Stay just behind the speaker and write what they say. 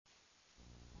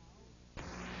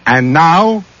And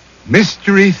now,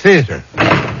 Mystery Theater.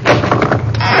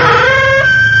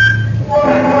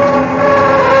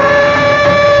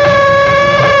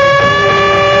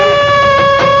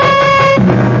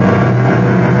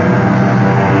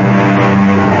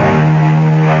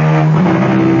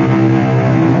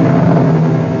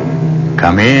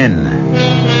 Come in.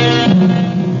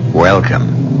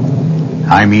 Welcome.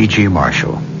 I'm E.G.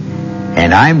 Marshall,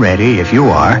 and I'm ready, if you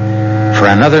are, for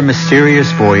another mysterious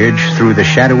voyage through the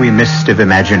shadowy mist of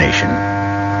imagination.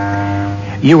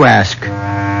 You ask,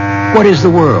 what is the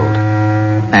world?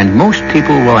 And most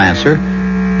people will answer,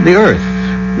 the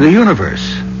earth, the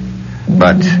universe.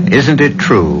 But isn't it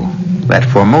true that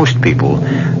for most people,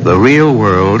 the real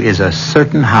world is a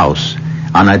certain house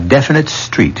on a definite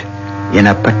street in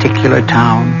a particular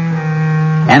town?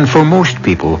 And for most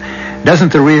people,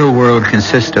 doesn't the real world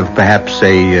consist of perhaps,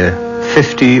 say,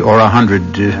 50 or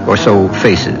 100 or so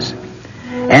faces?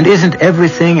 And isn't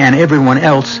everything and everyone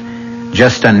else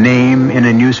just a name in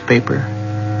a newspaper,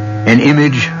 an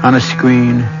image on a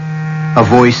screen, a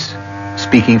voice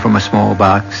speaking from a small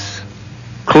box?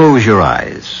 Close your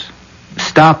eyes,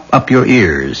 stop up your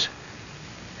ears,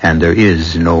 and there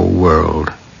is no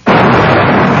world.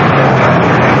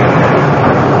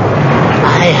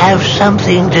 I have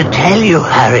something to tell you,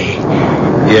 Harry.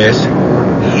 Yes?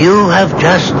 You have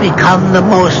just become the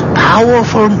most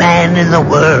powerful man in the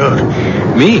world.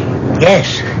 Me?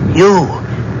 Yes, you,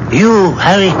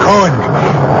 Harry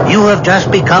Cohen. You have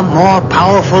just become more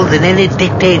powerful than any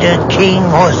dictator, king,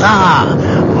 or czar.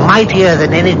 Mightier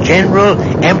than any general,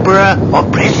 emperor, or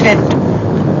president.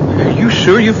 Are you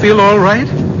sure you feel all right?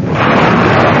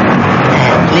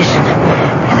 And listen,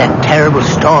 in that terrible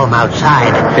storm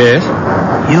outside. Yes?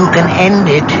 You can end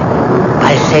it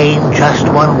by saying just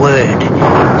one word.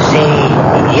 Say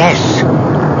yes,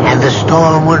 and the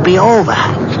storm will be over.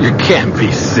 You can't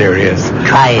be serious.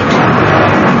 Try it.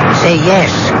 Say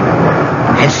yes,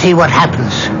 and see what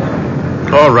happens.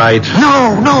 All right.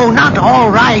 No, not all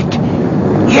right.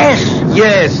 Yes.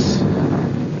 Yes.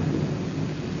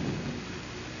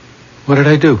 What did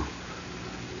I do?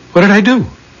 What did I do?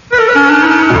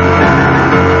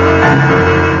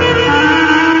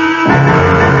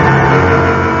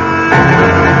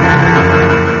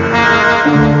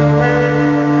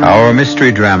 Our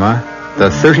mystery drama, The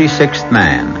 36th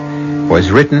Man, was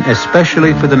written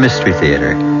especially for the Mystery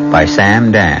Theater by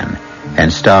Sam Dan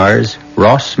and stars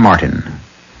Ross Martin.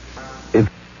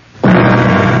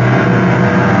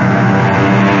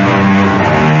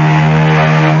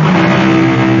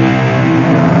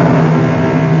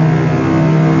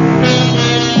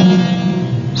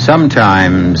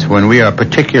 Sometimes, when we are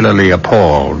particularly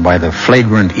appalled by the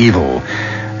flagrant evil,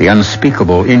 the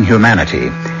unspeakable inhumanity,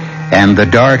 and the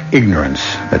dark ignorance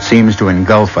that seems to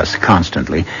engulf us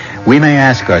constantly, we may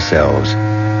ask ourselves,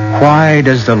 why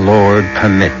does the Lord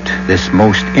permit this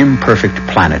most imperfect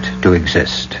planet to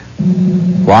exist?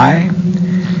 Why?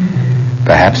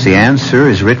 Perhaps the answer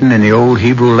is written in the old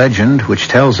Hebrew legend, which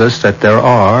tells us that there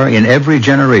are, in every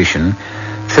generation,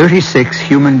 36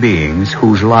 human beings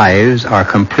whose lives are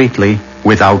completely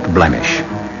without blemish.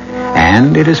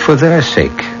 And it is for their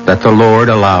sake that the Lord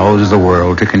allows the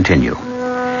world to continue.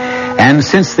 And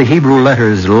since the Hebrew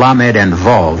letters Lamed and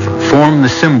Vav form the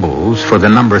symbols for the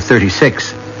number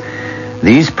 36,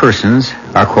 these persons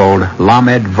are called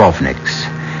Lamed Vovniks.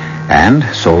 And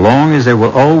so long as there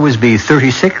will always be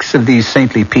 36 of these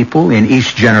saintly people in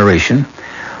each generation,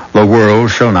 the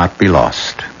world shall not be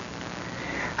lost.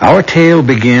 Our tale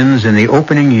begins in the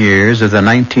opening years of the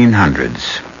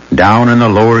 1900s, down in the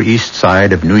Lower East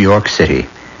Side of New York City,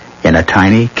 in a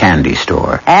tiny candy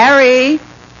store. Harry!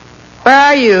 Where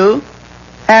are you?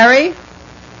 Harry?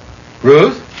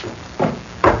 Ruth?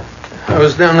 I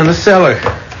was down in the cellar.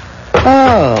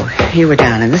 Oh, you were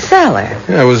down in the cellar.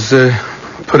 I was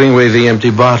putting away the empty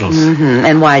bottles. Mm-hmm.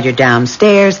 And while you're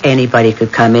downstairs, anybody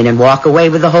could come in and walk away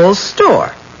with the whole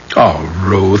store. Oh,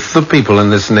 Ruth, the people in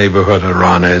this neighborhood are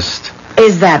honest.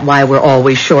 Is that why we're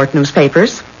always short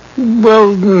newspapers?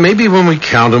 Well, maybe when we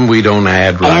count them, we don't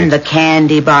add right. And the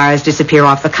candy bars disappear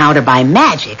off the counter by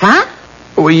magic, huh?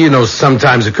 Well,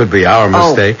 sometimes it could be our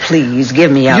mistake. Oh, please,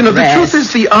 give me a the rest. truth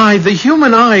is the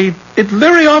human eye, it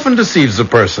very often deceives a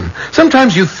person.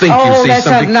 Sometimes you think you see that's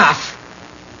something... enough.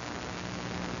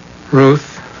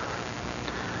 Ruth,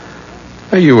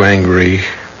 are you angry?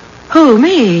 Who,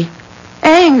 me?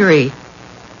 Angry?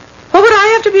 What would I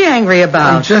have to be angry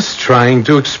about? I'm just trying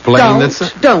to explain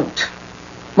Don't.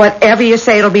 Whatever you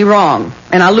say, it'll be wrong.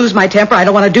 And I'll lose my temper. I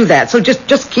don't want to do that. So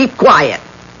just keep quiet.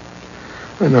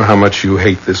 I know how much you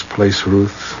hate this place,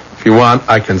 Ruth. If you want,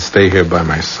 I can stay here by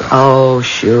myself. Oh,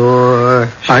 sure.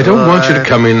 I don't want you to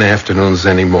come in afternoons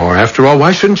anymore. After all,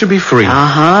 why shouldn't you be free?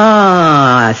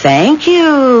 Uh-huh. Thank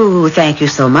you. Thank you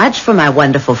so much for my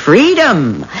wonderful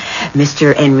freedom.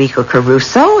 Mr. Enrico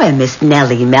Caruso and Miss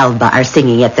Nellie Melba are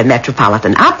singing at the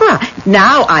Metropolitan Opera.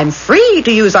 Now I'm free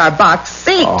to use our box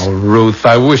seat. Oh, Ruth,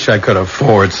 I wish I could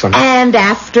afford something. And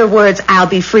afterwards, I'll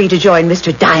be free to join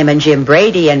Mr. Diamond Jim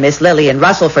Brady and Miss Lillian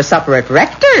Russell for supper at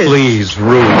Rector's. Please,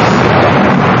 Ruth.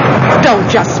 Don't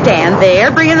just stand there.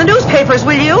 Bring in the newspapers,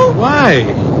 will you? Why?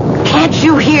 Can't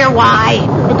you hear why?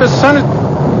 But the sun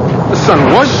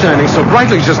was shining so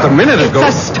brightly just a minute ago.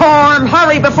 It's a storm.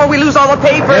 Hurry before we lose all the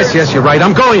papers. Yes, you're right.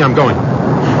 I'm going.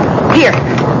 Here,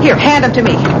 hand them to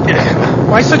me.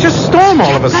 Why such a storm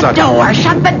all of a sudden?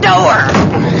 Shut the door.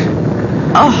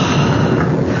 Oh,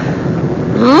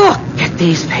 look at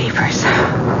these papers.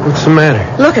 What's the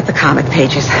matter? Look at the comic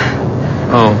pages.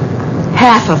 Oh.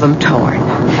 Half of them torn.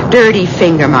 Dirty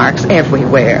finger marks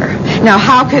everywhere. Now,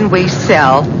 how can we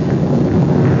sell?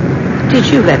 Did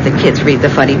you let the kids read the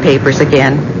funny papers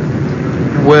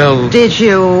again? Well... Did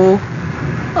you?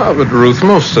 Oh, but Ruth,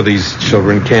 most of these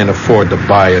children can't afford to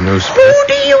buy a newspaper. Who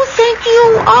do you think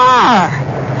you are?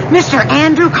 Mr.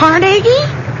 Andrew Carnegie?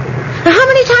 How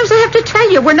many times do I have to tell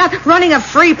you we're not running a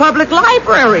free public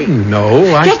library? No,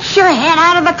 Get your head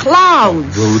out of the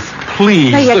clouds. Ruth,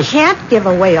 please. Now, you can't give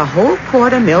away a whole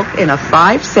quart of milk in a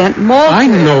 5-cent malt. I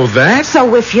know that.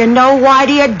 So if you know, why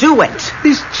do you do it?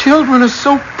 These children are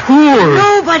so poor.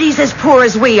 Nobody's as poor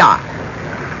as we are.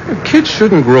 Kids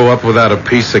shouldn't grow up without a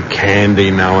piece of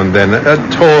candy now and then, a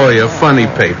toy, a funny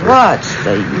paper. What's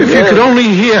the If you could only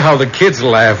hear how the kids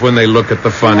laugh when they look at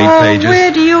the funny pages.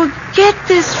 Where do you get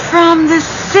this from, this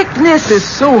sickness? They're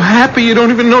so happy you don't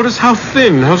even notice how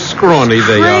thin, how scrawny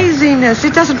they are. Craziness.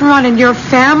 It doesn't run in your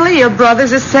family. Your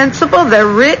brothers are sensible. They're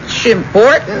rich,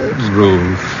 important.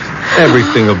 Ruth,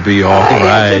 everything will be all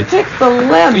right. Pick the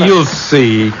lemon. You'll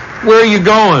see. Where are you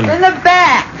going? In the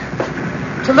back.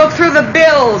 To look through the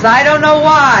bills. I don't know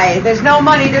why. There's no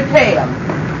money to pay them.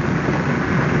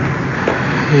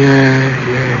 Yeah.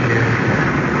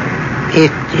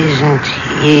 It isn't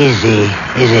easy,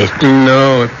 is it?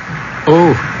 No.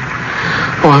 Oh,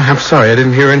 I'm sorry. I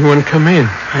didn't hear anyone come in.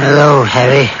 Hello,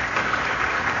 Harry.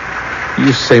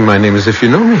 You say my name as if you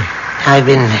know me. I've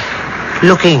been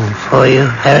looking for you,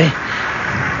 Harry.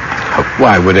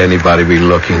 Why would anybody be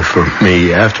looking for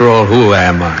me? After all, who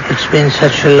am I? It's been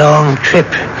such a long trip,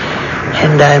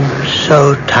 and I'm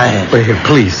so tired. Wait, here,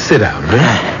 please, sit down.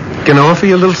 Huh? Can I offer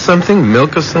you a little something?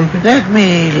 Milk or something? Let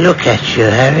me look at you,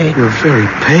 Harry. You're very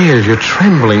pale. You're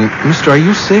trembling. Mister, are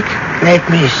you sick? Let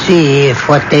me see if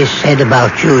what they said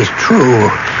about you is true.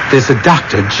 There's a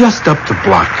doctor just up the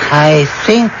block. I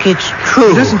think it's true.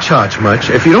 He doesn't charge much.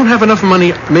 If you don't have enough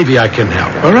money, maybe I can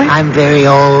help, all right? I'm very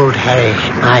old, Harry.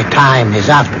 My time is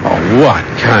up. Oh, what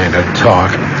kind of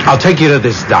talk? I'll take you to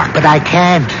this doctor. But I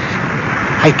can't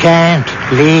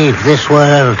leave this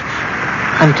world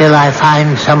until I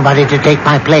find somebody to take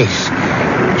my place.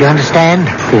 Do you understand?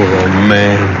 Poor old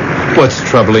man. What's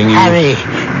troubling you? Harry,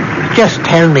 just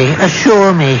tell me,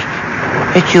 assure me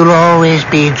that you'll always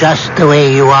be just the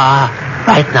way you are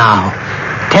right now.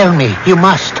 Tell me, you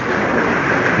must.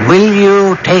 Will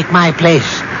you take my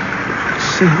place?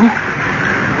 So,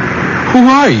 who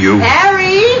are you?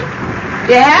 Harry,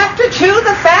 you have to chew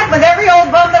the fat with every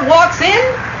old bum that walks in.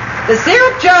 The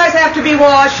syrup jars have to be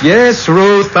washed. Yes,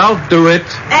 Ruth, I'll do it.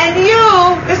 And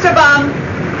you, Mr. Bum,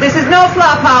 this is no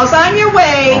flop house. On your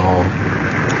way. Oh.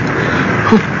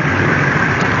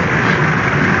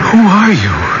 Who are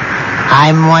you?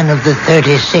 I'm one of the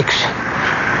 36.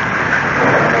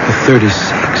 The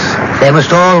 36? There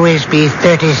must always be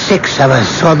 36 of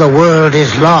us, or the world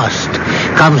is lost,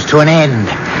 comes to an end.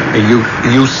 Hey,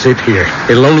 you sit here.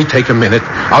 It'll only take a minute.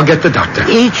 I'll get the doctor.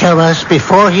 Each of us,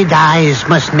 before he dies,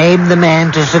 must name the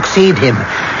man to succeed him.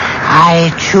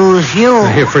 I choose you.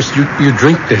 Here, first, you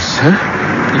drink this, huh?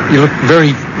 You look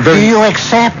very... Do you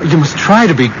accept? You must try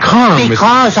to be calm.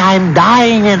 Because I'm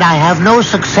dying and I have no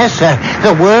successor.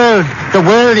 The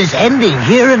world is ending.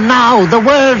 Here and now, the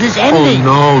world is ending.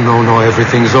 Oh, no.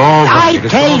 Everything's all right. I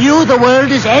tell you, the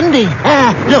world is ending.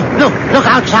 Look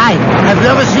outside. Have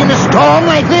you ever seen a storm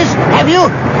like this? Have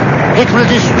you? It will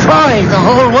destroy the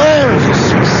whole world.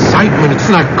 This excitement, it's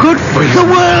not good for you. The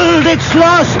world, it's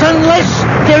lost unless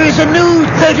there is a new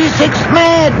 36th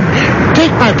man.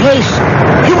 Take my place.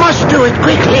 You must do it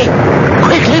quickly.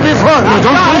 Quickly before I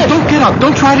die. Don't get up.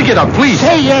 Don't try to get up, please.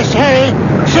 Say yes, Harry.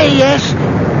 Say yes.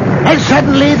 And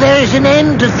suddenly there is an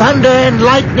end to thunder and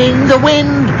lightning, the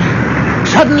wind.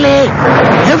 Suddenly,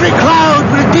 every cloud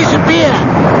will disappear.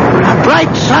 A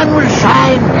bright sun will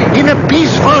shine in a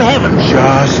peaceful heaven.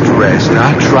 Just rest.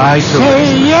 Now try to...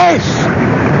 Say yes.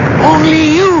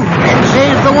 Only you can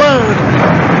save the world.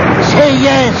 Say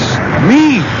yes.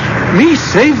 Me? Me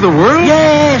save the world?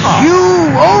 Yes, you.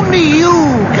 Only you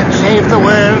can save the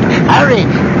world. Harry.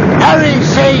 Harry,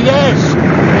 say yes.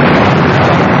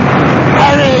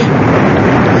 Harry.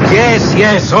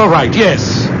 Yes, all right,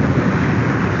 yes.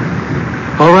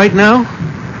 All right now?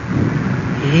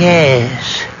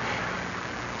 Yes.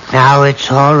 Now it's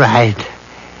all right.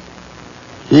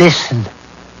 Listen.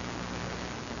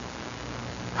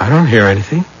 I don't hear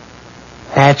anything.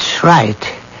 That's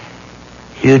right.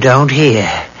 You don't hear.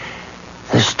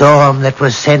 The storm that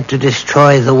was sent to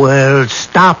destroy the world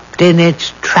stopped in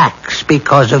its tracks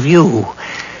because of you.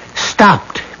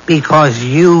 Stopped because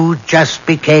you just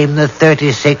became the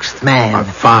 36th man.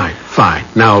 Fine.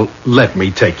 Now, let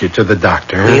me take you to the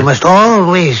doctor. We must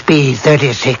always be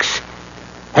 36.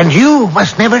 And you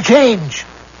must never change.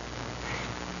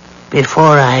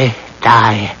 Before I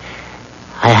die,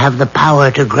 I have the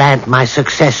power to grant my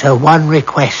successor one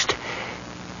request.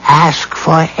 Ask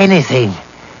for anything.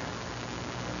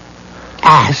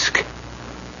 Ask.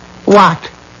 What?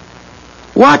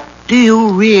 What do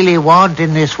you really want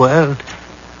in this world?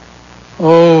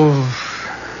 Oh,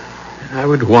 I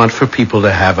would want for people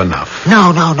to have enough.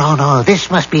 No. This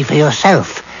must be for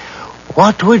yourself.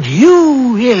 What would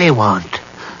you really want?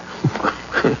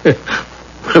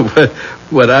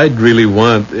 What I'd really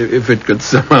want, if it could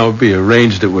somehow be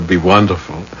arranged, it would be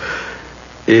wonderful.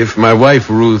 If my wife,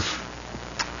 Ruth,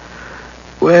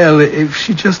 well, if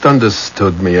she just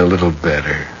understood me a little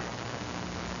better.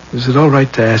 Is it all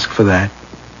right to ask for that?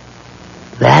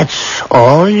 That's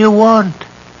all you want?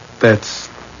 That's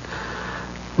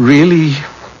really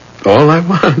all I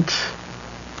want.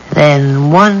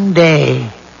 Then one day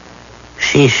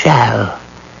she shall.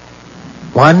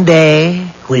 One day,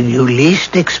 when you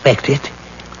least expect it,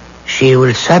 she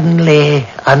will suddenly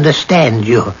understand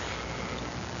you.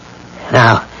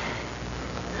 Now,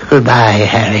 goodbye,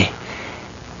 Harry.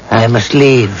 I must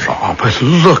leave. Oh, but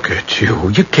look at you.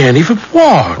 You can't even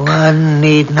walk. One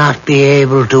need not be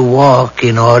able to walk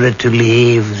in order to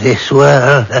leave this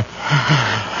world.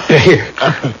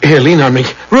 Here, lean on me.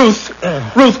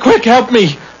 Ruth, quick, help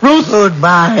me. Ruth.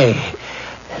 Goodbye,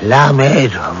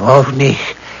 Lamed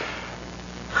Vovnik.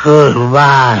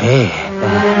 Goodbye.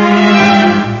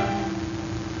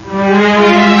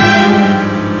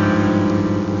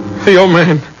 The old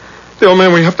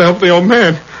man, we have to help the old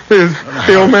man.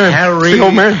 The old man. Harry. The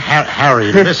old man.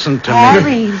 Harry, listen to me.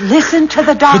 Harry, listen to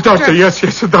the doctor. The doctor, yes,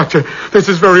 the doctor. This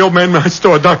is very old man next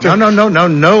door, doctor.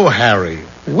 No, Harry.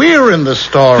 We're in the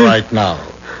store right now.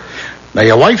 Now,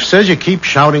 your wife says you keep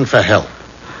shouting for help.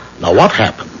 Now, what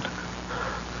happened?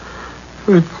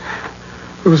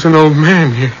 It was an old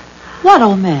man here. What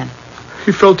old man?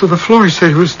 He fell to the floor. He said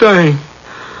he was dying.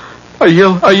 I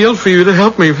yelled for you to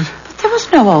help me. But there was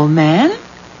no old man.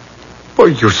 Well,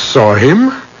 you saw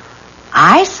him.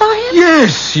 I saw him?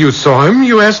 Yes, you saw him.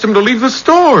 You asked him to leave the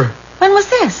store. When was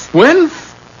this? When?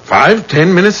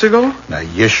 5-10 minutes ago? Now,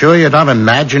 you sure you're not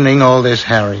imagining all this,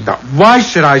 Harry? Now, why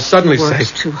should I suddenly say...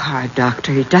 Works too hard,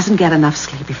 Doctor. He doesn't get enough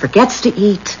sleep. He forgets to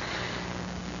eat.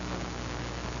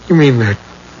 You mean that...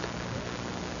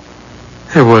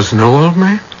 there was no old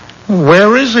man?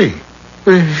 Where is he?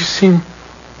 He seemed...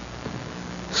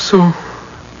 so...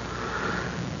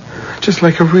 just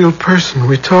like a real person.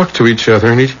 We talked to each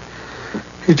other, and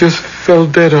he just fell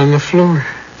dead on the floor.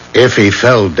 If he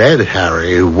fell dead,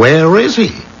 Harry, where is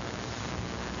he?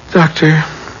 Doctor,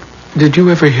 did you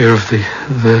ever hear of the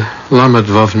Lamed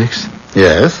Vovniks?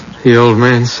 Yes? The old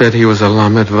man said he was a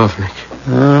Lamed Vovnik.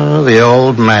 Oh, the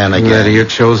old man again. That he had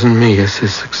chosen me as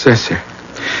his successor.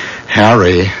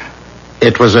 Harry,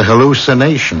 it was a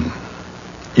hallucination.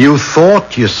 You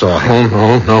thought you saw him.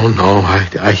 Oh, no.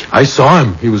 I saw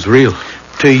him. He was real.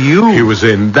 To you? He was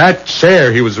in that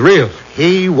chair. He was real.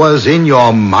 He was in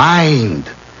your mind.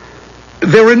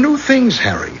 There are new things,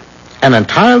 Harry. An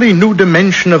entirely new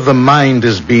dimension of the mind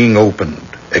is being opened,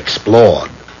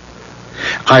 explored.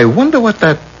 I wonder what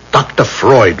that Dr.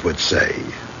 Freud would say.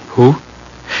 Who?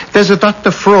 There's a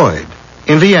Dr. Freud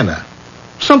in Vienna.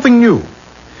 Something new.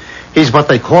 He's what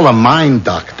they call a mind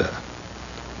doctor.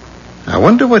 I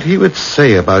wonder what he would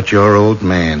say about your old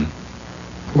man.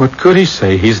 What could he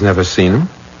say? He's never seen him.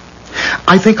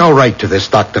 I think I'll write to this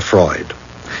Dr. Freud.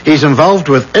 He's involved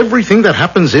with everything that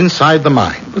happens inside the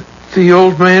mind. But the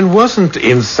old man wasn't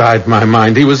inside my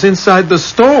mind. He was inside the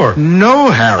store. No,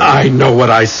 Harry. I know what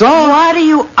I saw. What are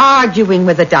you arguing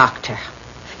with the doctor?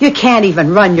 You can't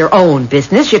even run your own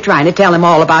business. You're trying to tell him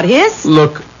all about his.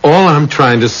 Look, All I'm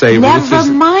trying to say, Ruth,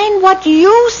 Never mind what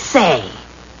you say.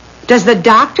 Does the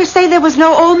doctor say there was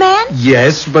no old man?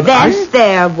 Yes, but Then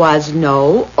there was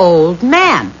no old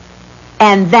man.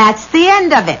 And that's the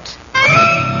end of it.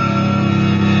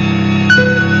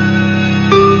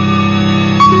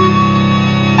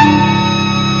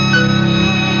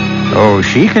 Oh,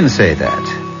 she can say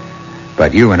that.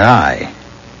 But you and I,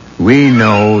 we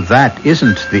know that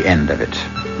isn't the end of it.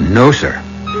 No, sir.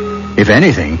 If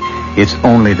anything, it's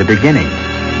only the beginning.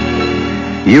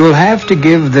 You'll have to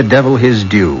give the devil his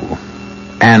due.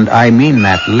 And I mean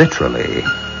that literally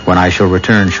when I shall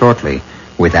return shortly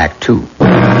with Act 2.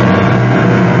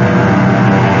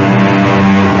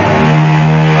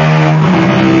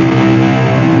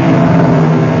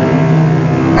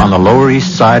 On the Lower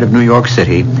East Side of New York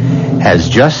City has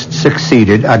just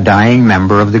succeeded a dying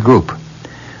member of the group,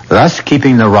 thus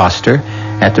keeping the roster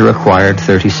at the required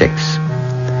 36.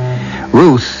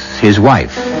 Ruth, his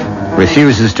wife,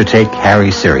 refuses to take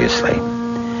Harry seriously.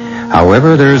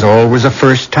 However, there's always a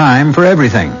first time for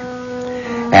everything.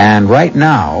 And right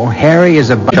now, Harry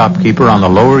is a shopkeeper on the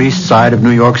Lower East Side of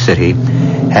New York City,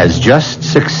 has just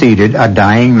succeeded a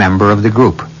dying member of the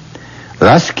group,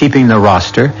 thus keeping the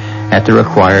roster at the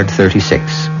required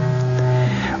 36.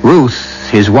 Ruth,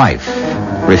 his wife,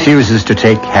 refuses to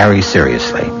take Harry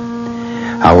seriously.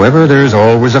 However, there's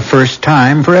always a first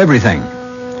time for everything.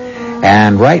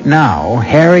 And right now,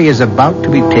 Harry is about to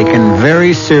be taken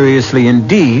very seriously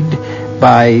indeed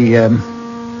by,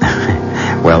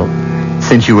 well,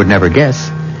 since you would never guess,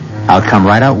 I'll come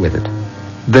right out with it.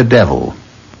 The devil.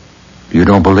 You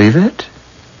don't believe it?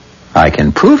 I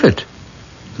can prove it.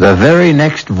 The very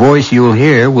next voice you'll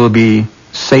hear will be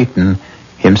Satan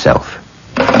himself.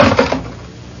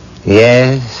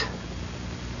 Yes?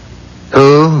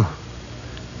 Who?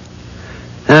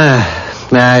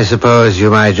 I suppose you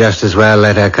might just as well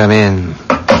let her come in.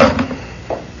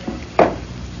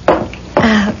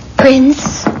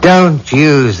 Prince? Don't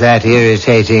use that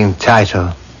irritating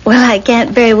title. Well, I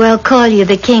can't very well call you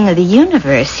the king of the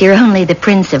universe. You're only the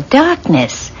prince of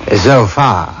darkness. So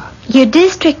far. Your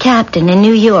district captain in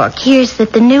New York hears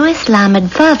that the newest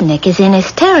Lamed is in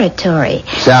his territory.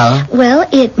 So? Well,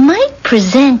 it might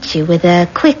present you with a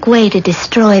quick way to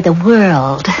destroy the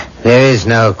world. There is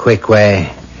no quick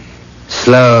way.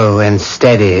 Slow and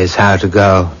steady is how to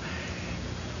go.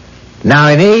 Now,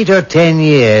 in 8 or 10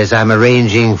 years, I'm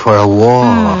arranging for a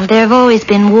war. There have always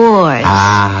been wars.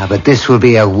 But this will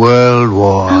be a world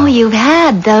war. Oh, you've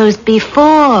had those before.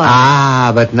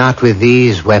 But not with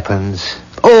these weapons.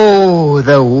 Oh,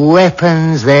 the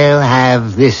weapons they'll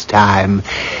have this time.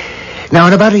 Now,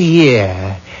 in about a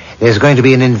year, there's going to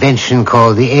be an invention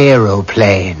called the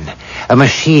aeroplane. A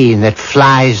machine that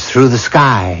flies through the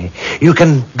sky. You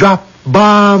can drop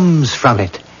bombs from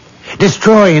it.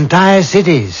 Destroy entire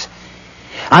cities.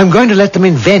 I'm going to let them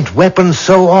invent weapons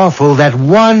so awful that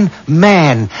one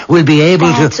man will be able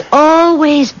to... That's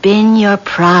always been your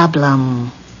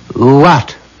problem.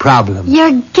 What problem?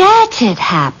 You're gadget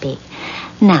happy.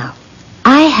 Now,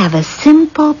 I have a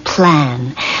simple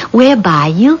plan whereby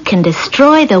you can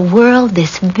destroy the world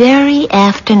this very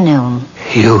afternoon.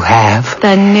 You have?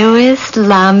 The newest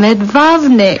Lamed.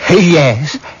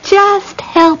 Yes. Just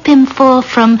help him fall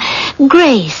from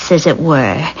grace, as it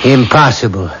were.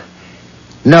 Impossible.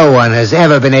 No one has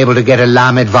ever been able to get a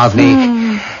Lamed.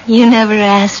 You never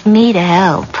asked me to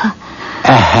help.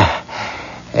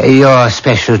 Your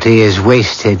specialty is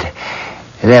wasted.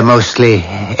 They're mostly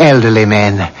elderly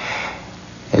men.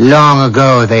 Long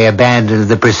ago, they abandoned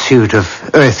the pursuit of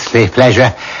earthly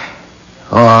pleasure.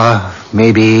 Or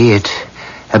maybe it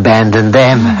abandoned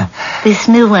them. This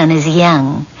new one is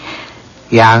young.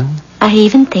 Young? I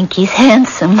even think he's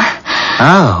handsome.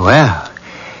 Oh, well.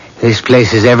 This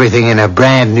places everything in a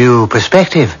brand new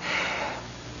perspective.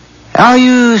 Are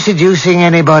you seducing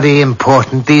anybody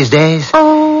important these days?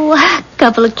 Oh, a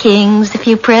couple of kings, a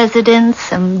few presidents,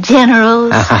 some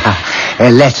generals.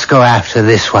 Let's go after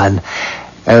this one.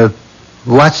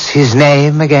 What's his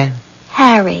name again?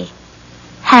 Harry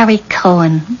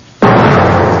Cohen.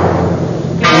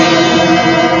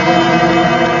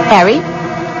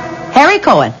 Harry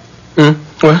Cohen.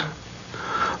 What?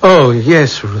 Oh,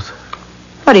 yes, Ruth.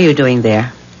 What are you doing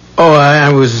there? Oh,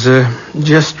 I was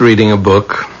just reading a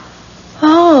book.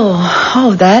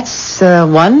 Oh, that's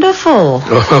wonderful.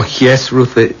 Oh, yes,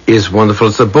 Ruth, it is wonderful.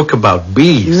 It's a book about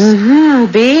bees.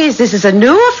 Bees, this is a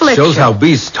new affliction. Shows how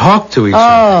bees talk to each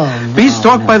other. Bees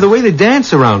talk by the way they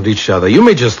dance around each other. You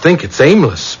may just think it's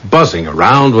aimless, buzzing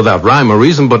around without rhyme or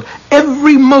reason, but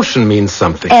every motion means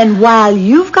something. And while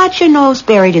you've got your nose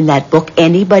buried in that book,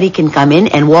 anybody can come in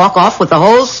and walk off with the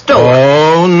whole story.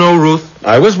 Oh, no, Ruth.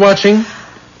 I was watching.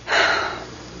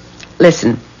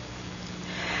 Listen,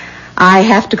 I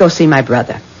have to go see my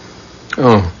brother.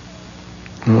 Oh.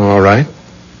 All right.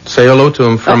 Say hello to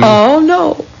him from me. Oh,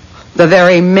 no. The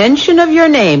very mention of your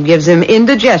name gives him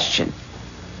indigestion.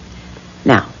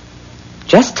 Now,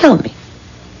 just tell me,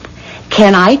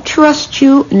 can I trust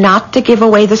you not to give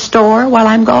away the store while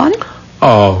I'm gone?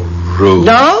 Oh, Ruth.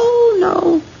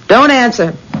 No. Don't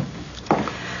answer.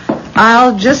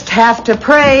 I'll just have to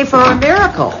pray for a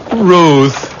miracle.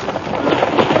 Ruth.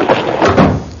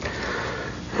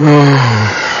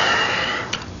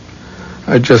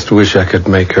 I just wish I could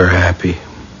make her happy.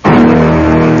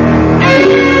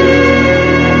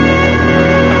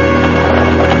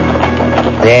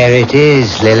 There it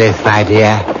is, Lilith, my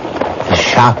dear. The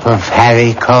shop of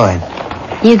Harry Cohen.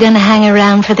 You gonna hang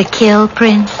around for the kill,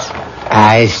 Prince?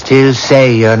 I still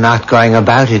say you're not going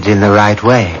about it in the right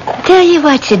way. Tell you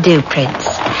what you do, Prince.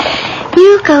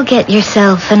 You go get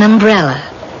yourself an umbrella.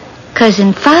 'Cause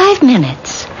in 5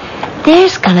 minutes,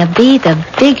 there's gonna be the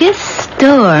biggest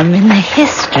storm in the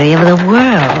history of the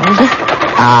world.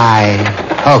 I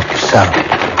hope so.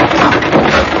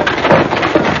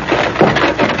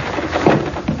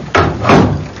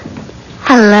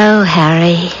 Hello,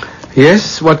 Harry.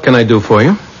 Yes, what can I do for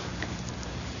you?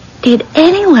 Did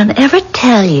anyone ever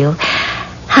tell you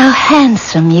how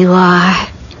handsome you are?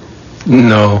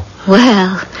 No.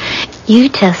 Well, you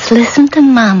just listen to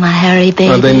Mama, Harry, baby.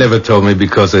 Well, they never told me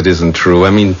because it isn't true.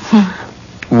 I mean,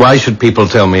 why should people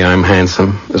tell me I'm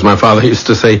handsome? As my father used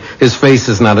to say, his face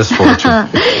is not his fortune.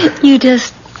 You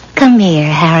just come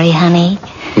here, Harry, honey.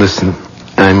 Listen,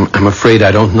 I'm afraid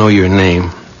I don't know your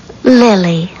name.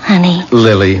 Lily, honey.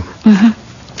 Lily. Mm-hmm.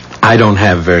 I don't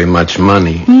have very much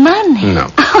money. Money? No.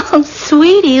 Oh,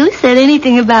 sweetie, who said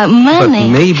anything about money? But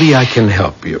maybe I can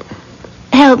help you.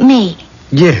 Help me?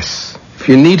 Yes. If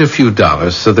you need a few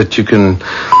dollars so that you can... So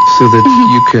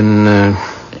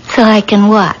I can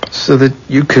what? So that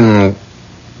you can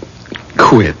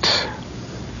quit.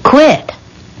 Quit?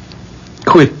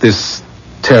 Quit this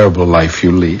terrible life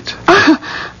you lead.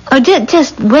 Oh,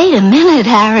 just wait a minute,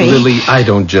 Harry. Lily, I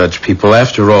don't judge people.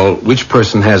 After all, which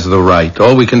person has the right?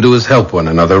 All we can do is help one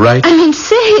another, right? I mean,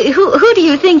 say, who do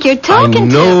you think you're talking to? I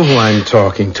know who I'm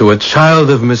talking to. A child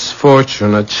of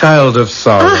misfortune, a child of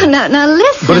sorrow. Oh, now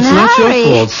listen, But it's not Harry.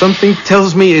 your fault. Something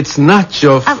tells me it's not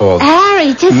your fault.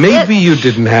 Harry, just... Maybe you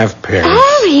didn't have parents.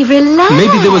 Harry, relax.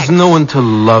 Maybe there was no one to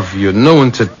love you, no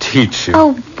one to teach you.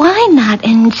 Oh, why not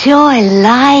enjoy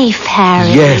life,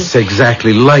 Harry? Yes,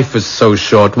 exactly. Life is so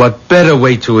short. What better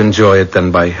way to enjoy it than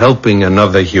by helping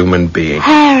another human being?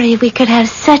 Harry, we could have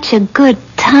such a good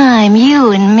time,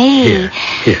 you and me.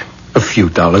 Here. A few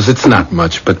dollars. It's not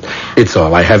much, but it's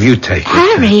all I have. You take it.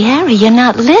 Harry, you're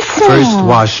not listening. First,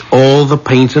 wash all the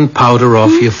paint and powder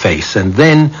off your face, and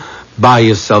then buy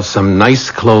yourself some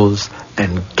nice clothes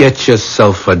and get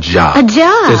yourself a job. A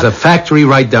job? There's a factory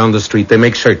right down the street. They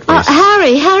make shirtwaists.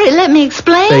 Harry, let me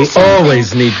explain They something.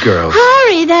 always need girls.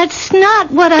 Harry, that's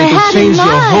not what I It'll had change in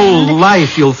mind. your whole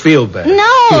life. You'll feel better.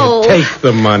 No. Here, take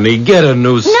the money. Get a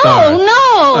new start.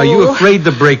 No. Are you afraid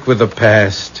to break with the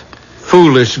past?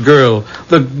 Foolish girl.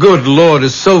 The good Lord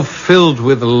is so filled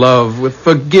with love, with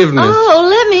forgiveness. Oh,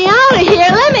 let me out of here.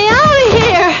 Let me out of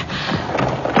here.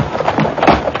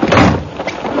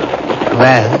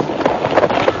 Well,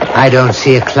 I don't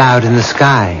see a cloud in the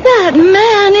sky. That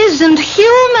man isn't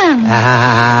human.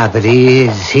 But he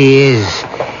is.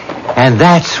 And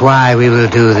that's why we will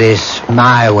do this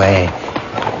my way.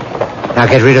 Now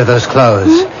get rid of those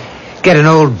clothes. Get an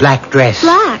old black dress.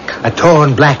 Black? A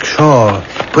torn black shawl.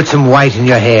 Put some white in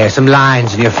your hair, some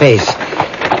lines in your face.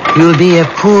 You'll be a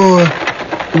poor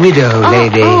widow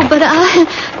lady. Oh, but I...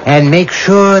 And make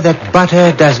sure that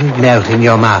butter doesn't melt in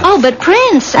your mouth. Oh, but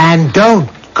Prince... And don't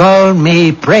call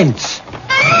me Prince.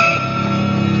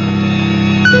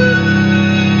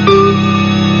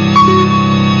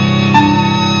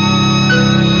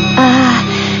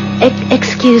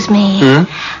 Excuse me.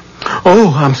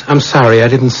 Oh, I'm sorry. I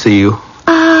didn't see you.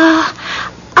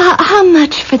 How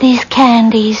much for these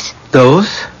candies?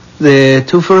 Those? They're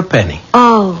 2 for a penny.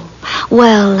 Oh,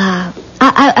 well,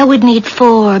 I would need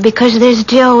 4 because there's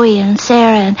Joey and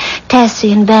Sarah and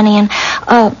Tessie and Benny and,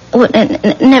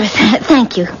 never,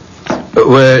 thank you.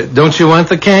 Don't you want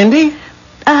the candy?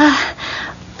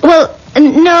 Well,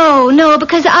 no,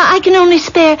 because I can only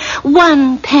spare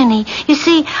 1 penny. You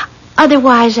see,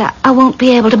 otherwise I won't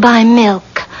be able to buy milk.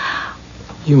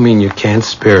 You mean you can't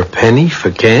spare a penny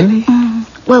for candy?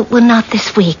 Well, not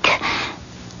this week.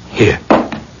 Here.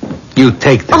 You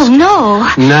take this. Oh, no.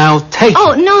 Now take it.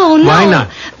 Oh, no. Why not?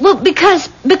 Well, because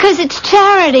it's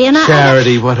charity, and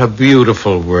Charity, what a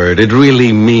beautiful word. It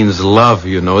really means love,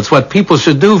 you know. It's what people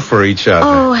should do for each other.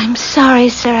 Oh, I'm sorry,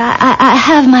 sir. I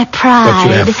have my pride.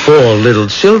 But you have 4 little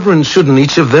children. Shouldn't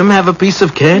each of them have a piece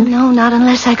of candy? No, not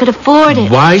unless I could afford it.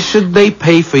 Why should they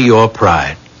pay for your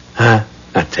pride? Huh?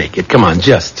 Now take it. Come on,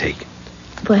 just take it.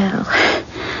 Well...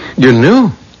 You're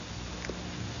new.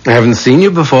 I haven't seen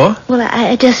you before. Well,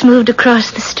 I just moved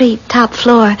across the street, top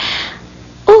floor.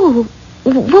 Oh,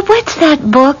 what's that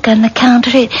book on the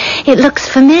counter? It looks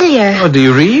familiar. Oh, do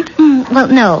you read? Well,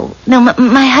 no,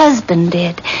 my husband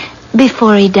did,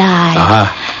 before he died.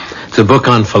 Aha. It's a book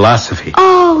on philosophy.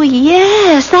 Oh,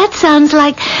 yes, that sounds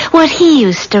like what he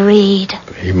used to read.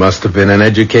 He must have been an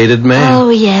educated man. Oh,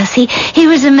 yes, he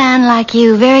was a man like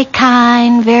you, very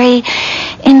kind, very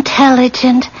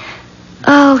intelligent.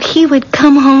 Oh, he would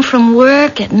come home from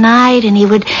work at night and he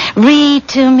would read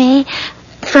to me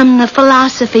from the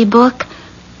philosophy book.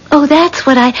 Oh, that's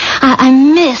what I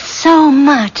miss so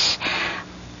much.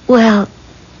 Well,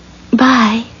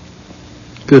 bye.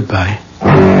 Goodbye.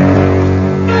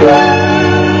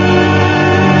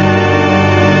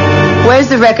 Where's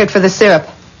the record for the syrup?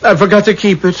 I forgot to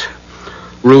keep it.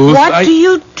 Ruth, What do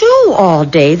you do all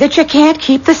day that you can't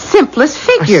keep the simplest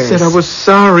figures? I said I was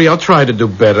sorry. I'll try to do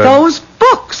better. Those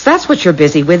books. That's what you're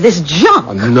busy with, this junk.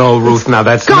 Oh, no, Ruth, now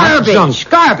that's not junk.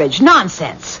 Garbage,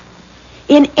 nonsense.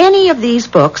 In any of these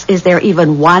books, is there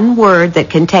even one word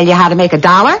that can tell you how to make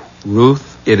 $1?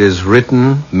 Ruth, it is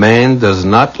written, man does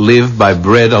not live by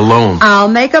bread alone. I'll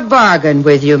make a bargain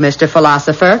with you, Mr.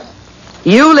 Philosopher.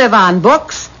 You live on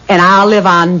books, and I'll live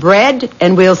on bread,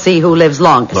 and we'll see who lives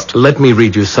longest. Let me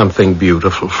read you something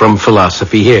beautiful from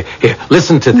philosophy. Here,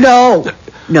 listen to this.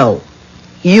 No.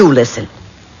 You listen.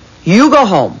 You go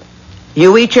home.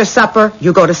 You eat your supper.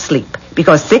 You go to sleep.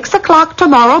 Because 6 o'clock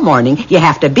tomorrow morning, you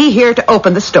have to be here to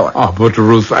open the store. Oh, but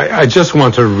Ruth, I just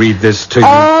want to read this to you.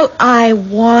 All I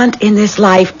want in this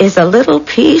life is a little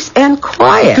peace and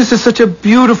quiet. This is such a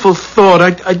beautiful thought.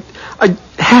 I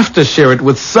have to share it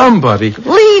with somebody.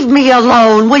 Leave me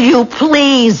alone, will you,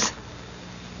 please?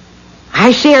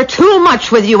 I share too much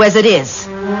with you as it is.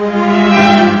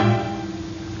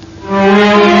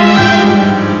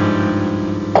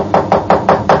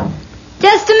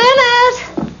 Just a minute.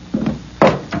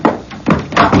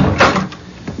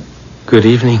 Good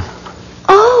evening.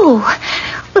 Oh,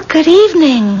 well, good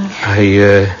evening.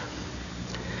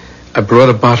 I brought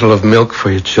a bottle of milk for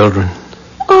your children.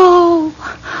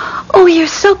 Oh, you're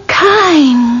so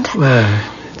kind. Well,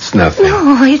 it's nothing.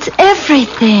 No, it's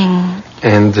everything.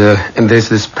 And there's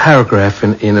this paragraph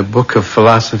in a book of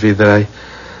philosophy that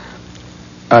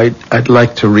I'd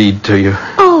like to read to you.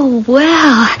 Oh,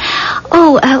 well.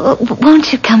 Oh,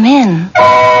 won't you come in?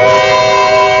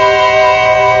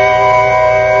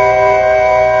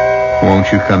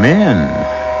 Won't you come in?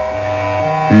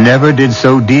 Never did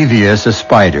so devious a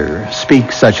spider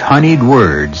speak such honeyed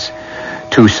words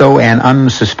to so an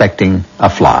unsuspecting a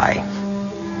fly.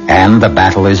 And the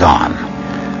battle is on.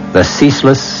 The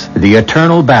ceaseless, the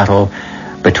eternal battle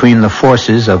between the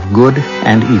forces of good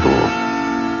and evil.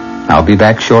 I'll be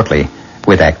back shortly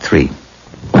with Act 3.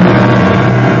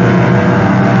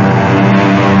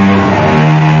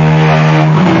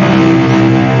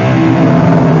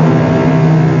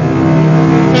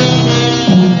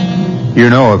 You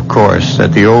know, of course,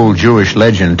 that the old Jewish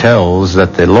legend tells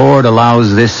that the Lord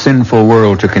allows this sinful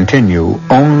world to continue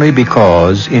only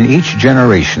because in each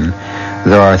generation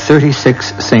there are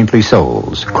 36 saintly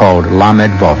souls called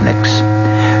Lamed Vovniks.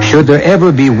 Should there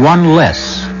ever be one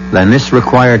less than this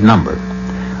required number,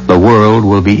 the world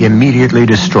will be immediately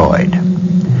destroyed.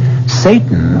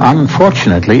 Satan,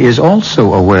 unfortunately, is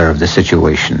also aware of the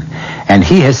situation, and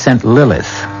he has sent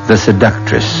Lilith, the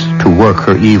seductress, to work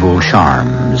her evil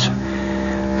charms.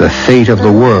 The fate of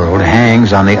the world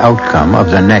hangs on the outcome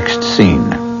of the next scene.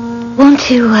 Won't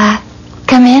you,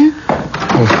 come in?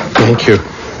 Oh, thank you.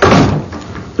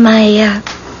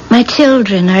 My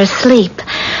children are asleep.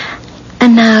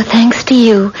 And now, thanks to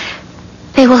you,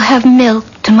 they will have milk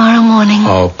tomorrow morning.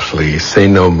 Oh, please, say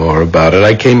no more about it.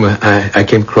 I came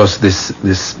across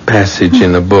this passage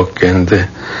in a book, and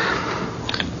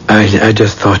I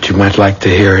just thought you might like to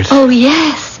hear it. Oh,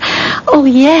 yes. Oh,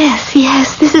 yes.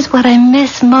 This is what I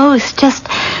miss most. Just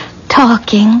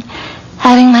talking.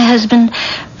 Having my husband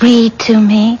read to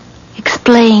me.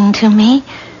 Explain to me.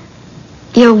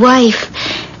 Your wife,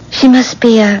 she must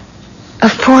be a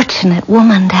fortunate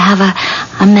woman to have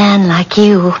a man like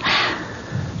you.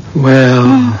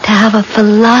 Well... To have a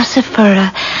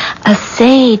philosopher, a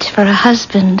sage for a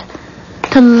husband.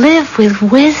 To live with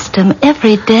wisdom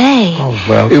every day. Oh,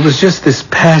 well, it was just this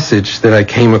passage that I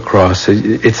came across.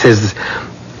 It says,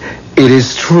 It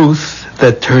is truth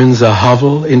that turns a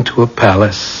hovel into a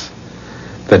palace,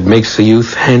 that makes a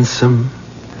youth handsome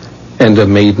and a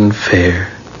maiden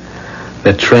fair,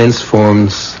 that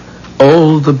transforms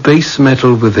all the base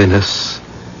metal within us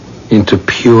into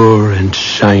pure and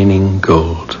shining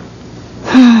gold.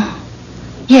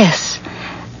 Yes,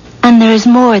 and there is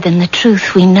more than the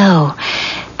truth we know.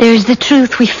 There is the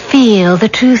truth we feel, the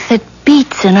truth that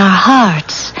beats in our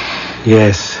hearts.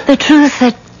 Yes. The truth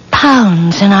that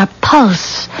pounds in our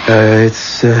pulse.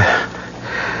 It's a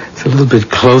little bit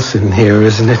close in here,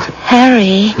 isn't it?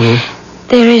 Harry,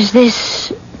 there is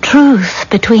this truth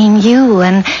between you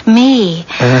and me.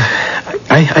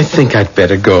 I think I'd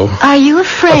better go. Are you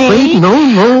afraid?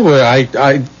 No.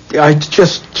 I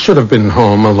just should have been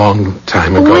home a long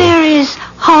time ago. Where is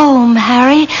home,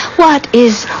 Harry? What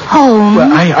is home?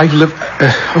 Well, I live...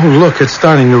 oh, look, it's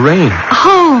starting to rain.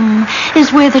 Home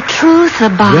is where the truth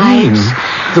abides. Rain?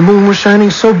 The moon was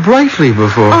shining so brightly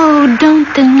before. Oh,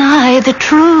 don't deny the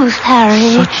truth,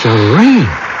 Harry. Such a rain.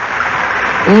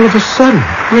 All of a sudden,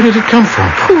 where did it come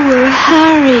from? Poor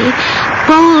Harry.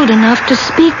 Bold enough to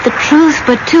speak the truth,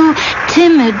 but too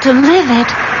timid to live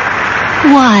it.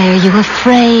 Why are you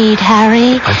afraid,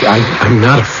 Harry? I'm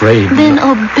not afraid. Then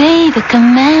obey the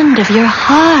command of your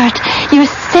heart, your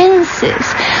senses.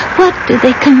 What do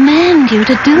they command you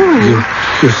to do?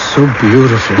 You're so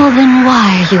beautiful. Well, then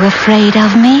why are you afraid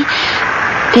of me?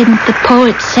 Didn't the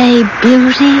poet say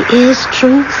beauty is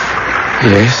truth?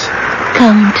 Yes.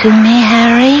 Come to me,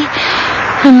 Harry,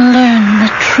 and learn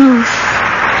the truth.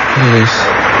 Yes.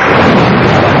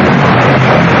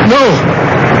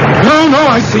 No,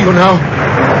 I see you now.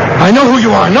 I know who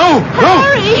you are. No.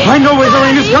 Harry! I know where the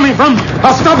rain is coming from.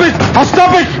 I'll stop it.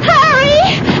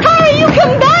 Harry, you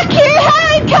come back here.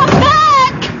 Harry, come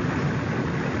back.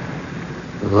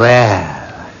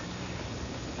 Well,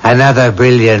 another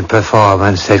brilliant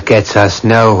performance that gets us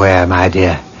nowhere, my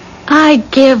dear. I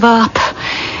give up.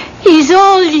 He's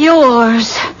all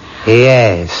yours.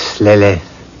 Yes, Lilith.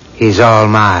 He's all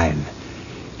mine.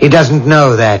 He doesn't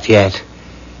know that yet.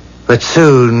 But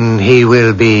soon he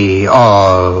will be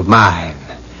all mine.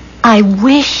 I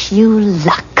wish you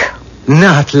luck.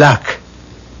 Not luck.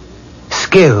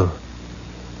 Skill.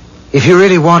 If you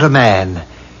really want a man,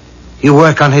 you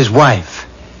work on his wife.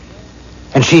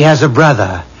 And she has a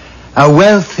brother, a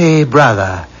wealthy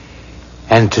brother.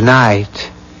 And tonight,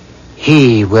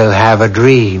 he will have a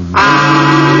dream.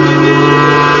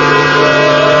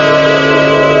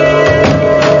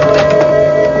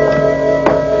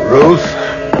 Ruth?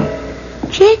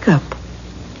 Jacob,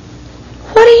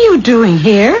 what are you doing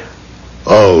here?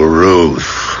 Oh,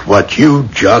 Ruth, what you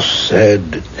just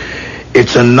said,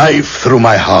 it's a knife through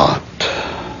my heart.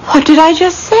 What did I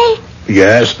just say? You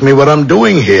asked me what I'm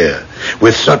doing here,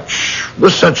 with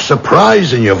such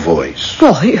surprise in your voice.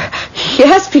 Well,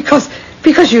 yes, because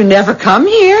you never come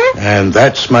here. And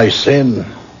that's my sin.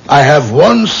 I have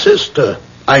one sister.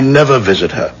 I never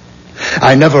visit her.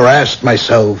 I never asked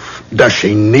myself, does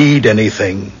she need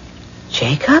anything?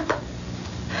 Jacob,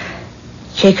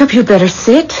 you better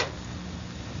sit.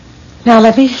 Now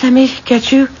let me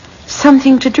get you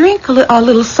something to drink, a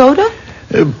little soda.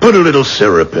 Put a little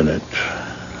syrup in it.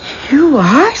 You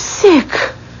are sick.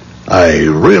 I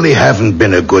really haven't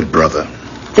been a good brother.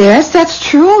 Yes, that's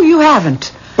true. You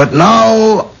haven't. But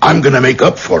now I'm going to make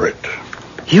up for it.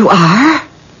 You are?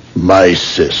 My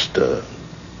sister.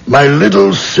 My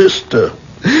little sister.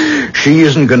 She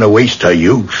isn't going to waste her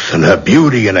youth and her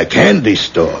beauty in a candy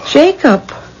store.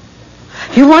 Jacob,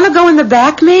 you want to go in the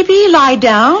back maybe? Lie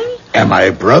down? And my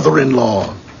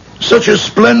brother-in-law. Such a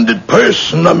splendid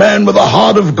person, a man with a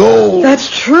heart of gold. That's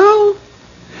true.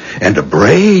 And a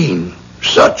brain.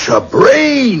 Such a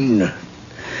brain.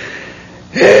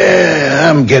 Yeah,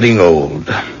 I'm getting old.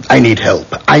 I need help.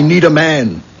 I need a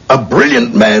man. A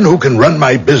brilliant man who can run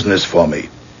my business for me.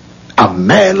 A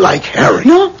man like Harry.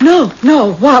 No.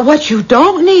 What you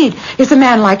don't need is a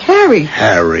man like Harry.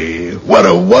 Harry, what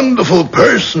a wonderful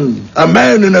person. A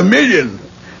man in a million.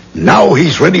 Now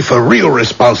he's ready for real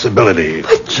responsibility.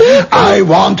 But Jacob... I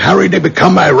want Harry to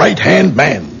become my right-hand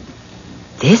man.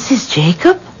 This is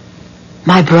Jacob?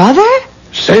 My brother?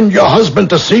 Send your husband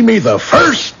to see me the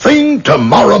first thing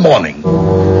tomorrow morning.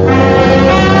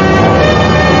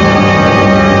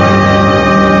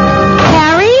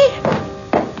 Harry?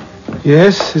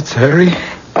 Yes, it's Harry.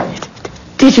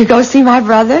 Did you go see my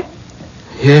brother?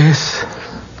 Yes.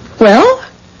 Well,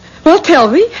 tell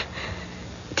me.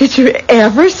 Did you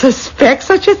ever suspect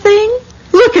such a thing?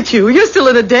 Look at you. You're still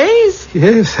in a daze.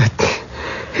 Yes, at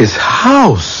his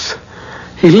house.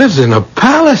 He lives in a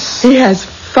palace. He has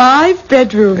 5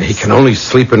 bedrooms. He can only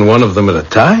sleep in one of them at a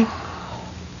time.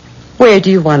 Where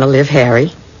do you want to live,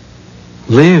 Harry?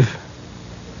 Live?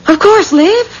 Of course,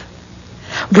 live.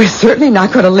 We're certainly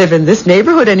not going to live in this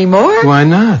neighborhood anymore. Why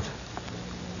not?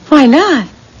 Why not?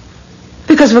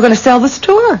 Because we're going to sell the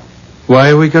store. Why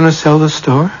are we going to sell the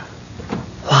store?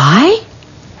 Why?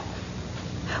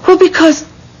 Well, because...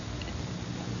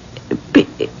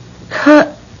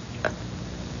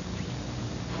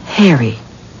 Harry,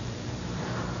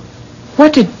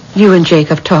 what did you and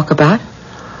Jacob talk about?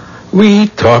 We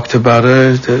talked about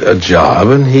a job,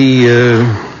 and he...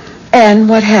 And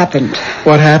what happened?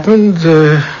 What happened?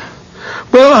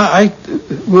 Well,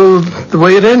 the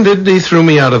way it ended, he threw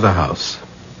me out of the house.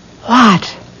 What?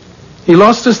 He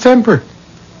lost his temper.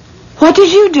 What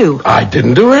did you do? I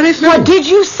didn't do anything. What did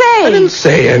you say? I didn't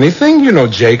say anything. You know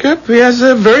Jacob. He has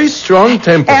a very strong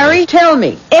temper. Harry, tell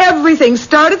me. Everything.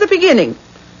 Start at the beginning.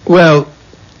 Well,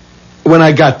 when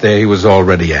I got there, he was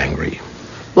already angry.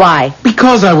 Why?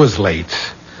 Because I was late.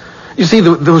 You see,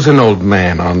 there was an old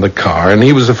man on the car, and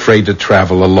he was afraid to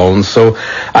travel alone, so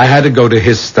I had to go to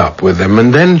his stop with him,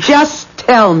 and then... Just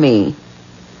tell me.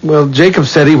 Well, Jacob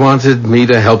said he wanted me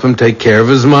to help him take care of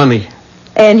his money.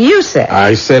 And you said?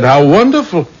 I said, how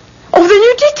wonderful. Oh, then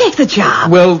you did take the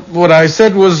job. Well, what I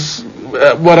said was,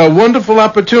 what a wonderful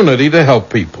opportunity to help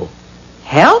people.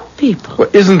 Help people? Well,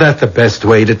 isn't that the best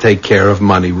way to take care of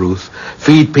money, Ruth?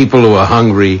 Feed people who are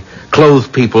hungry,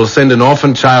 clothe people, send an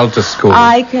orphan child to school.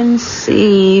 I can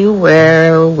see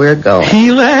where we're going.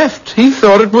 He laughed. He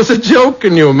thought it was a joke.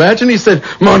 Can you imagine? He said,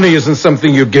 money isn't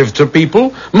something you give to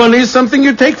people. Money is something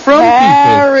you take from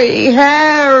people.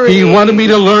 Harry. He wanted me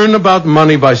to learn about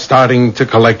money by starting to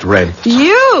collect rent.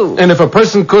 You? And if a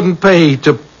person couldn't pay,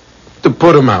 to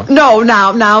put him out. No,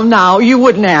 now. You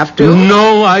wouldn't have to.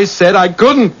 No, I said I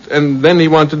couldn't. And then he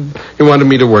wanted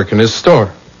me to work in his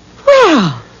store.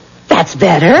 Well, that's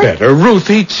better. Better. Ruth,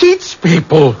 he cheats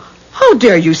people. How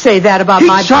dare you say that about He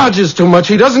my... charges too much.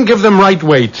 He doesn't give them right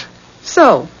weight.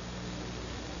 So,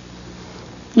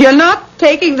 you're not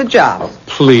taking the job.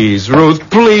 Please, Ruth,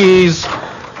 please.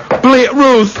 Please,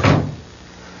 Ruth.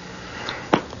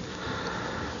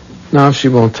 Now she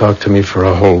won't talk to me for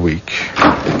a whole week.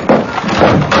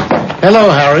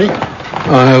 Hello, Harry.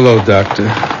 Oh, hello, Doctor.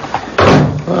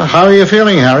 How are you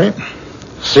feeling, Harry?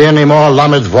 See any more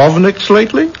Lamed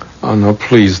lately? Oh, no,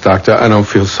 please, Doctor. I don't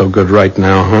feel so good right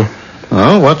now, huh?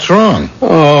 Oh, what's wrong?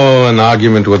 Oh, an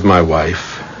argument with my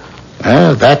wife.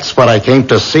 That's what I came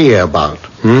to see you about.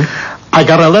 I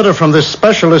got a letter from this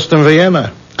specialist in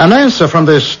Vienna. An answer from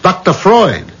this Dr.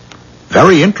 Freud.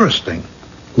 Very interesting.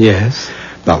 Yes?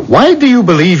 Now, why do you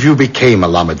believe you became a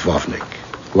Lamed?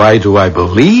 Why do I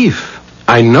believe?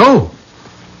 I know.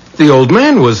 The old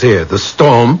man was here, the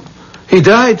storm. He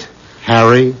died.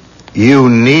 Harry, you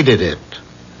needed it.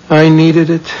 I needed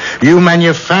it. You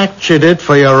manufactured it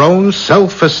for your own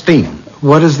self-esteem.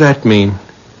 What does that mean?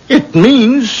 It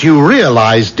means you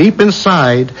realize deep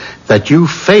inside that you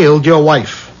failed your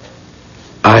wife.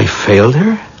 I failed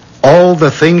her? All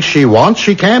the things she wants,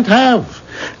 she can't have.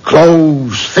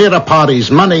 Clothes, theater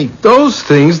parties, money. Those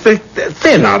things,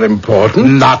 they're not important.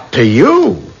 Not to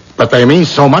you, but they mean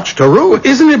so much to Ruth.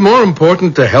 Isn't it more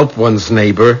important to help one's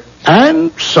neighbor?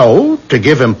 And so, to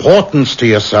give importance to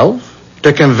yourself,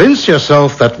 to convince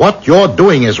yourself that what you're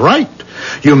doing is right,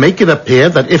 you make it appear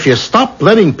that if you stop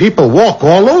letting people walk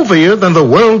all over you, then the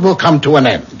world will come to an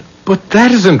end. But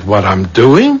that isn't what I'm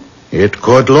doing. It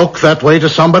could look that way to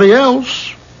somebody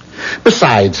else.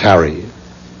 Besides, Harry,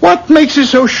 what makes you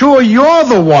so sure you're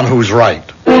the one who's right?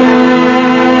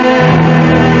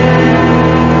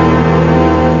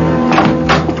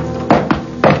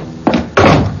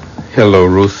 Hello,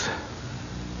 Ruth.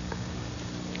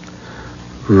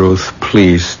 Ruth,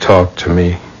 please talk to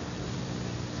me.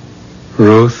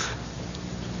 Ruth?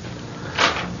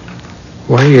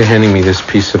 Why are you handing me this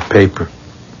piece of paper?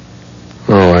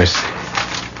 Oh, I see.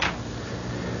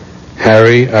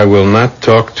 Harry, I will not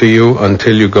talk to you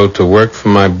until you go to work for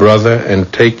my brother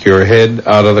and take your head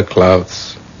out of the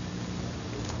clouds.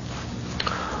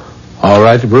 All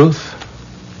right, Ruth?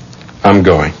 I'm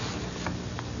going.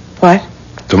 What?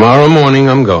 Tomorrow morning,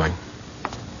 I'm going.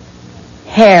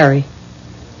 Harry,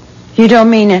 you don't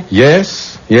mean it?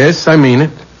 Yes, I mean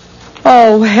it.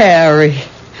 Oh, Harry.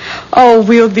 Oh,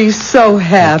 we'll be so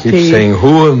happy. I keep saying,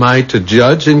 who am I to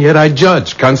judge? And yet I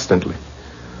judge constantly.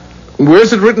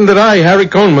 Where's it written that I, Harry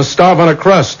Cohn, must starve on a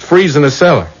crust, freeze in a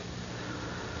cellar?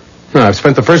 No, I've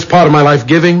spent the first part of my life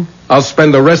giving. I'll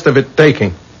spend the rest of it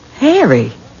taking.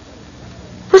 Harry,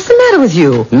 what's the matter with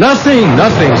you? Nothing's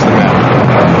the matter.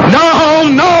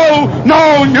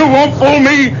 No, you won't fool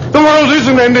me. The world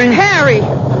isn't ending. Harry!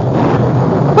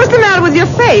 What's the matter with your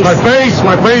face? My face.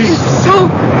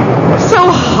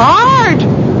 So hard.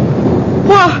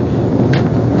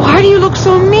 Why do you look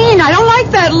so mean? I don't like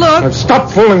that look.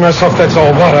 Stop fooling myself, that's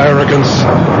all. What arrogance.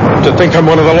 To think I'm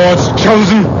one of the Lord's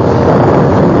chosen.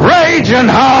 Rage and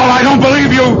howl, I don't believe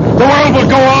you. The world will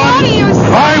go on. What are you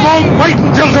saying? I won't wait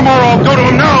until tomorrow. I'll go to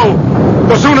him now.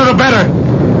 The sooner the better.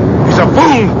 He's a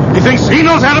fool. He thinks he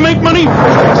knows how to make money.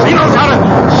 He knows how to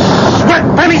sweat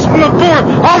pennies from the poor.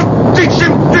 I'll teach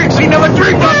him tricks he never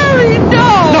dreamed of. Harry, no.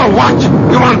 No, what?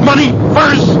 You want money,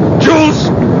 furs, jewels?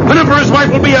 An emperor's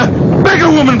wife will be a beggar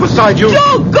woman beside you.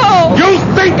 Don't go. You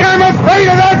think I'm afraid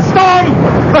of that storm?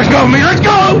 Let's go, me. Let's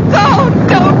go. Don't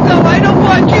go. I don't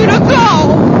want you to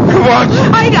go. What?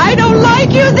 I don't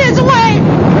like you this way.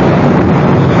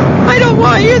 I don't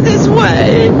want you this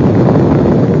way.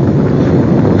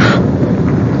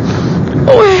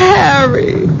 Oh,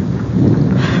 Harry.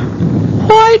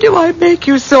 Why do I make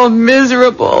you so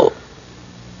miserable?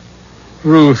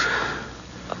 Ruth.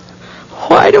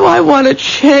 Why do I want to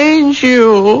change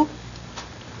you?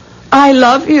 I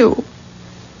love you.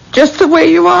 Just the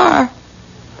way you are.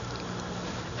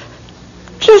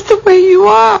 Just the way you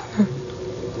are.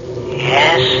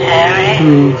 Yes, Harry?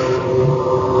 Ruth.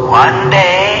 One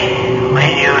day,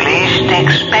 when you least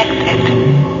expect it,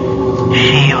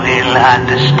 she will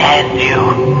understand you.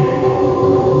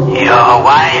 Your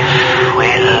wife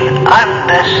will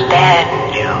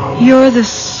understand you. You're the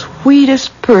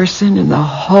sweetest person in the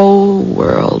whole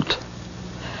world.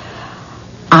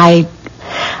 I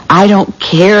don't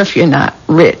care if you're not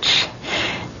rich,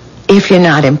 if you're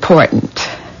not important.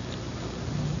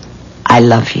 I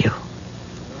love you.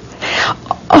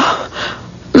 Oh,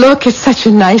 look, it's such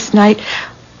a nice night.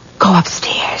 Go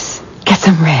upstairs. Get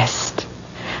some rest.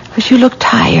 But you look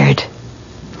tired.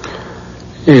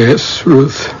 Yes,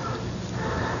 Ruth.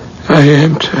 I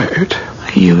am tired.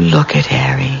 You look it,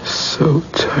 Harry. So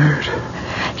tired.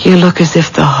 You look as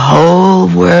if the whole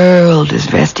world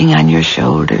is resting on your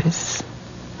shoulders.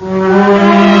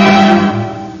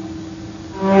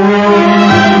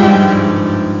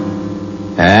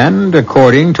 And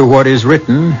according to what is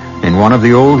written in one of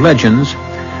the old legends,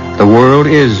 the world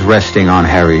is resting on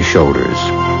Harry's shoulders.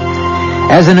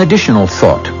 As an additional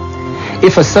thought,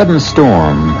 if a sudden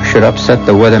storm should upset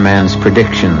the weatherman's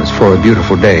predictions for a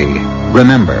beautiful day,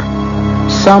 remember,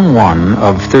 some one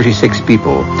of 36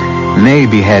 people may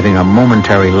be having a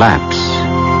momentary lapse,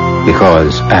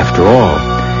 because, after all,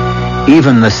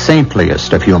 even the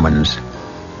saintliest of humans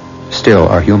still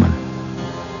are human.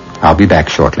 I'll be back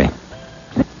shortly.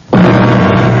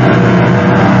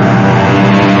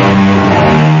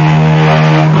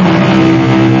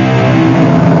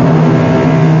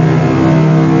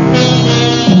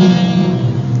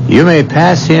 You may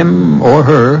pass him or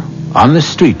her on the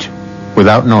street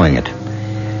without knowing it.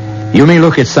 You may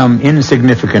look at some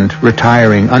insignificant,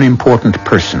 retiring, unimportant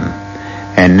person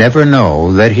and never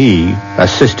know that he,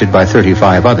 assisted by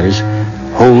 35 others,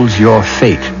 holds your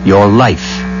fate, your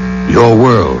life, your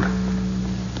world.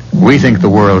 We think the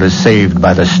world is saved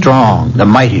by the strong, the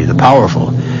mighty, the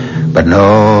powerful. But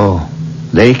no,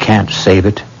 they can't save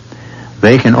it.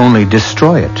 They can only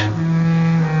destroy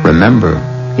it. Remember,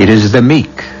 it is the meek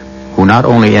who not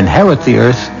only inherit the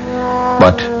earth,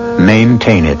 but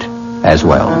maintain it as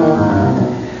well.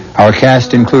 Our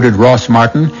cast included Ross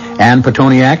Martin, Ann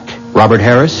Petoniak, Robert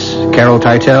Harris, Carol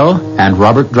Teitel, and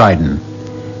Robert Dryden.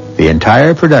 The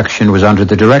entire production was under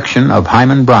the direction of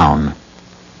Hyman Brown.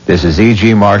 This is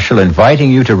E.G. Marshall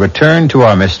inviting you to return to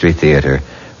our Mystery Theater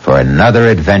for another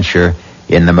adventure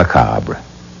in the macabre.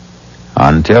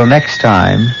 Until next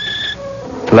time,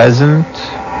 pleasant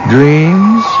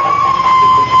dreams.